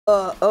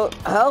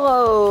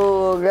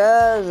Hello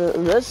guys,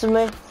 this is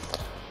me,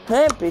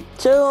 Happy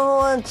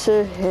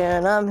 212 here,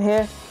 and I'm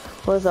here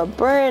with a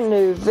brand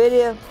new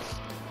video.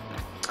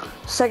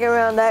 Second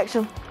round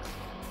action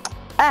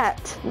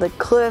at the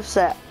cliffs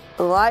at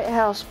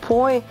Lighthouse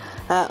Point,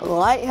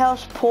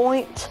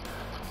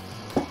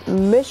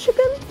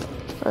 Michigan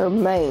or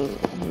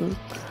Maine.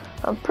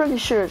 I'm pretty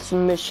sure it's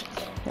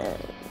Michigan.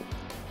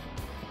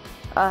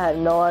 I have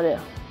no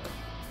idea.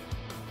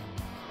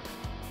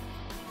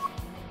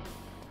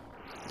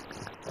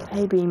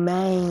 Maybe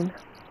Maine.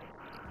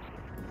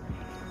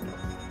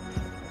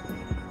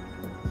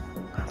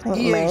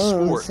 EA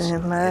Sports,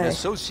 in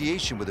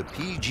association with the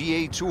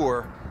PGA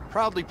Tour,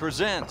 proudly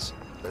presents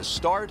the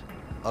start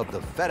of the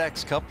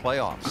FedEx Cup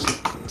playoffs.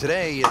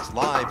 Today, it's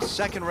live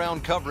second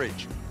round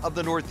coverage of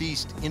the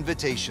Northeast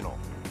Invitational.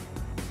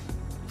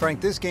 Frank,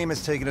 this game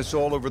has taken us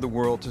all over the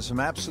world to some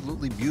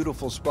absolutely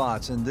beautiful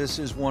spots, and this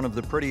is one of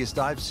the prettiest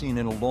I've seen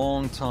in a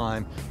long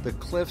time, the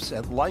cliffs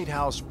at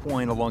Lighthouse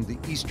Point along the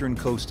eastern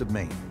coast of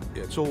Maine.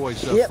 Yeah, it's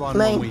always fun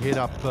when we head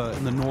up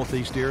in the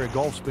northeast area.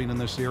 Golf's been in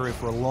this area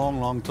for a long,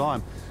 long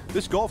time.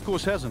 This golf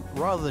course hasn't.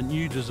 Rather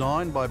new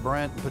design by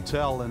Brant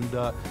Patel,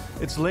 and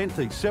it's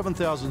lengthy,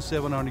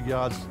 7,700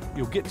 yards.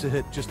 You'll get to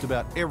hit just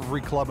about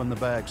every club in the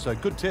bag, so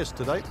good test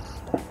today.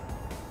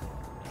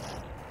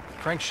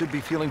 Frank should be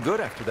feeling good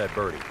after that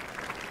birdie.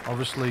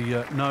 Obviously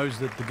knows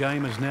that the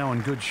game is now in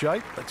good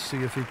shape. Let's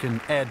see if he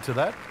can add to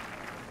that.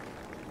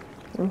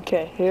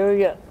 Okay, here we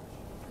go.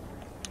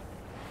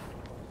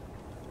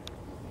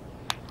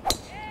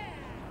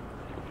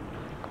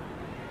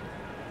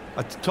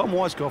 Tom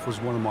Weiskopf was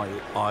one of my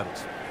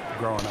idols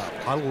growing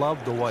up. I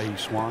loved the way he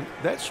swung.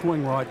 That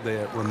swing right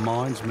there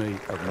reminds me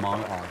of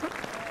my idol.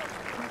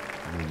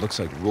 It looks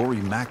like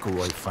Rory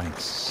McIlroy, Frank,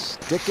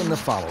 sticking the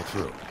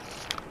follow-through.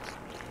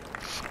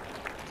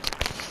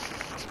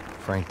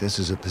 Frank, this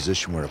is a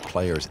position where a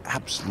player is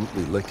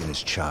absolutely licking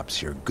his chops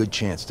here. Good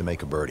chance to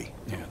make a birdie.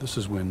 Yeah, this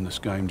is when this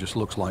game just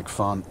looks like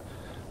fun.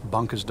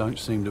 Bunkers don't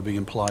seem to be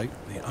in play.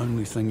 The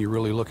only thing you're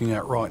really looking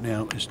at right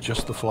now is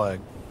just the flag.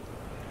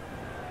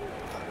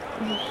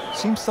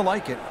 Seems to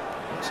like it.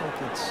 Looks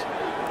like it's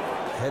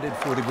headed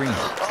for the green.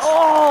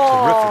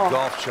 Oh! Terrific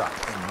golf shot.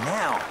 And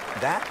now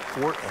that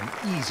for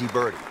an easy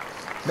birdie.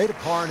 Made a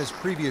par in his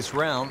previous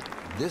round.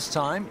 This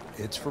time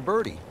it's for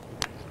birdie.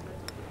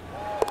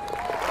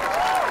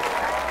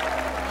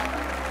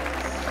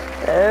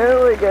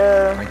 There we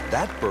go. Frank,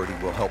 that birdie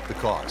will help the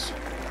cause.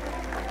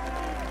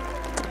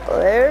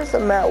 There's a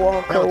Matt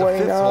Walker Now at the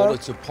waiting fifth hole, up.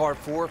 it's a par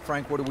 4.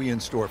 Frank, what are we in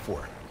store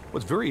for? Well,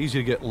 it's very easy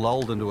to get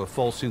lulled into a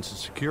false sense of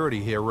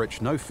security here,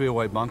 Rich. No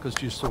fairway bunkers,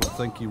 you sort of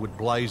think you would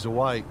blaze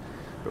away.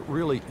 But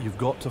really, you've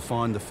got to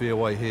find the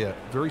fairway here.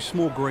 Very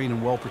small green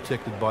and well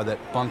protected by that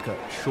bunker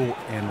short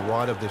and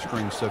right of this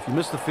green. So if you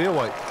miss the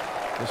fairway,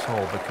 this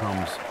hole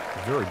becomes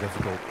very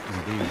difficult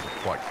indeed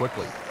quite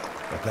quickly.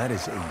 But that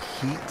is a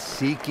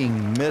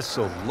heat-seeking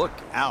missile. Look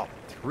out.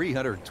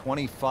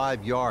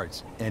 325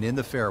 yards and in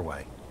the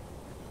fairway.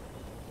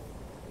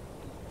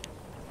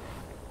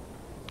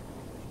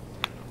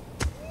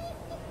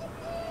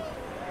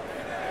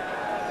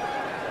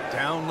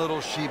 Down, little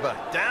Sheba.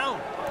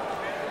 Down.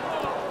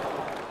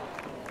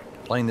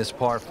 Playing this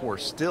par 4,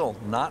 still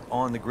not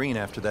on the green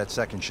after that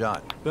second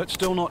shot. But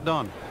still not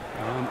done.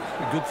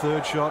 A good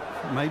third shot.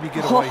 Maybe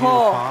get away here with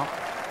par.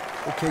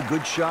 Okay,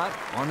 good shot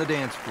on the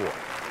dance floor.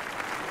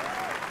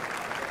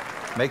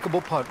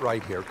 Makeable putt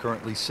right here,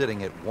 currently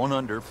sitting at 1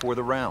 under for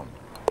the round.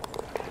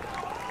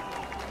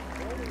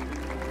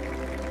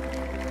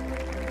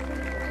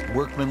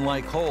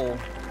 Workmanlike hole.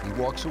 He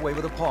walks away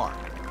with a par.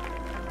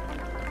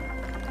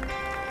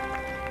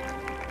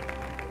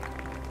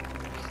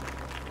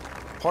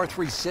 Par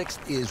 3 6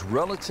 is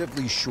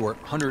relatively short,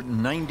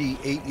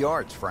 198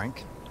 yards,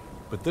 Frank.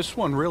 But this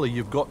one, really,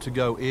 you've got to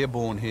go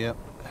airborne here.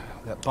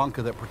 That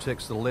bunker that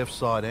protects the left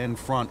side and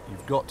front,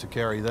 you've got to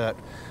carry that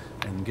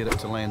and get it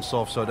to land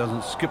soft so it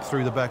doesn't skip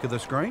through the back of the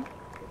screen.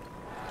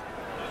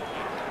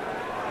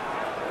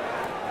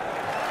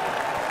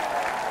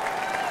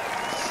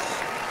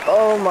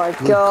 Oh my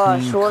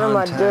gosh, what am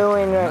I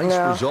doing right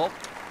now? Nice result.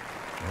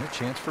 And a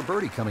chance for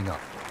birdie coming up.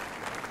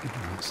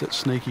 It's at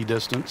sneaky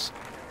distance.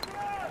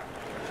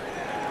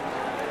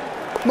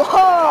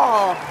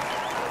 Oh!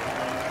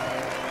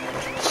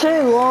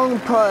 2 long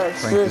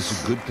putts. Frank, this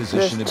is a good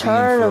position to be in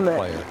for a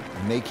player.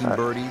 Making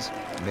birdies,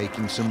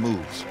 making some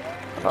moves.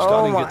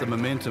 Starting to get the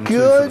momentum too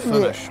for the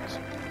finish.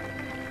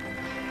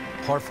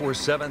 Par 4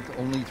 7th,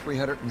 only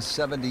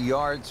 370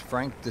 yards.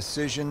 Frank,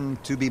 decision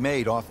to be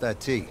made off that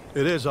tee.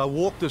 It is. I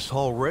walked this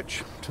hole,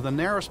 Rich, to the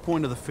narrowest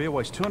point of the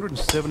fairway. It's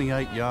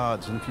 278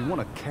 yards, and if you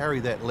want to carry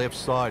that left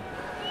side,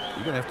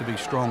 you're going to have to be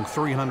strong,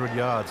 300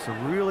 yards. So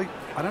really,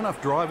 I don't know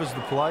if driver's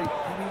the play.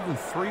 Maybe even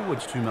 3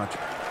 wood's too much.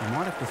 You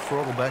might have to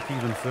throttle back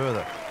even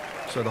further.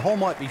 So the hole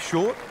might be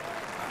short.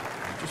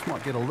 You just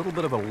might get a little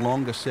bit of a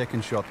longer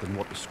second shot than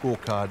what the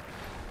scorecard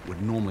would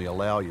normally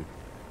allow you.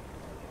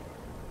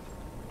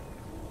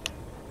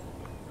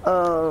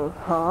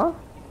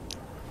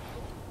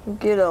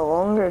 get a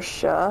longer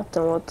shot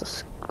than what the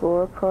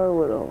scorecard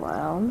would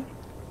allow me.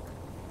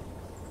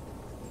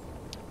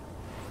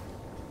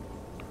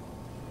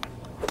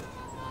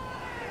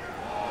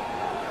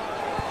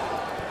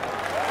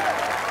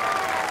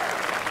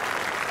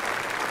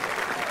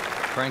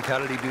 Frank, how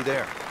did he do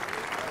there?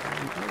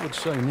 I would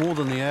say more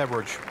than the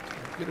average.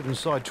 Get it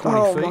inside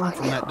 20 feet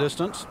from that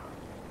distance.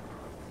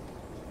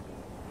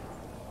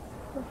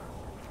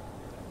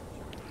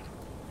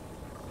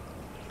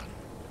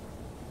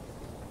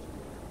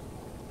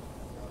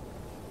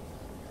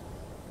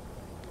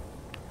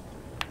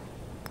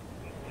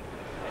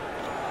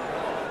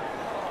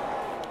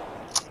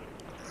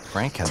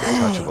 Frank had the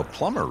touch of a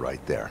plumber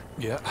right there.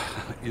 Yeah,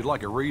 you'd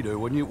like a redo,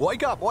 wouldn't you?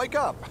 Wake up, wake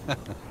up!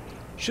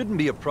 Shouldn't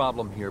be a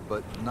problem here,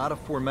 but not a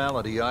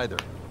formality either.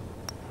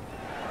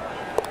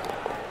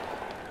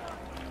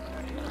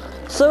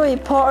 So he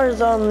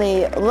pars on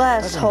the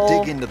last hole.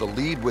 Dig into the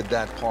lead with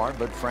that par,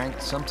 but Frank,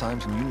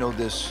 sometimes, and you know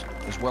this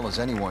as well as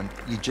anyone,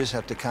 you just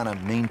have to kind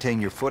of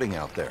maintain your footing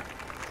out there.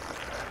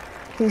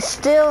 He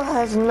still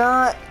has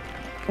not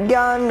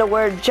gotten to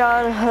where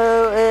John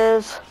Ho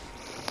is.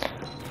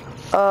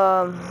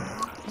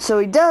 So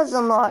he does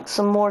unlock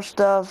some more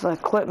stuff,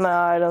 equipment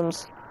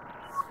items,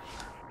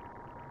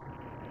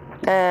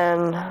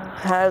 and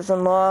has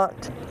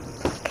unlocked,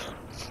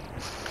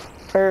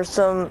 or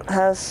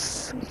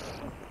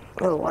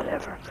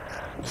whatever.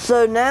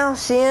 So now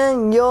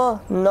seeing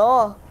Yo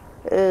No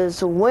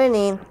is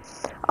winning,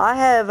 I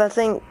have, I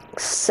think,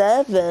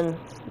 7.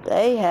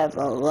 They have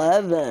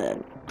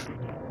 11.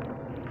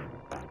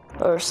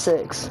 Or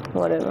 6,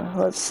 whatever.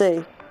 Let's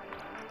see.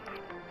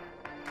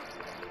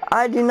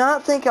 I do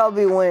not think I'll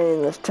be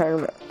winning this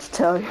tournament, to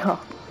tell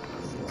y'all.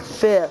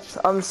 5th.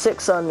 I'm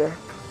 6 under.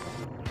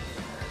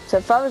 So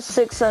if I was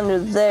 6 under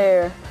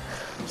there,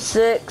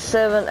 6,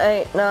 7,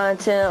 8, 9,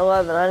 10,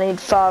 11. I need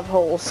 5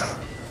 holes.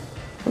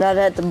 And I'd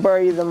have to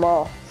bury them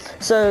all.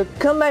 So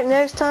come back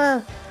next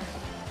time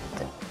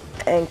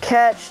and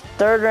catch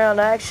third round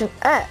action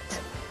at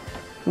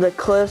the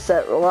Cliffs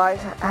at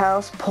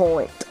Lighthouse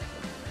Point.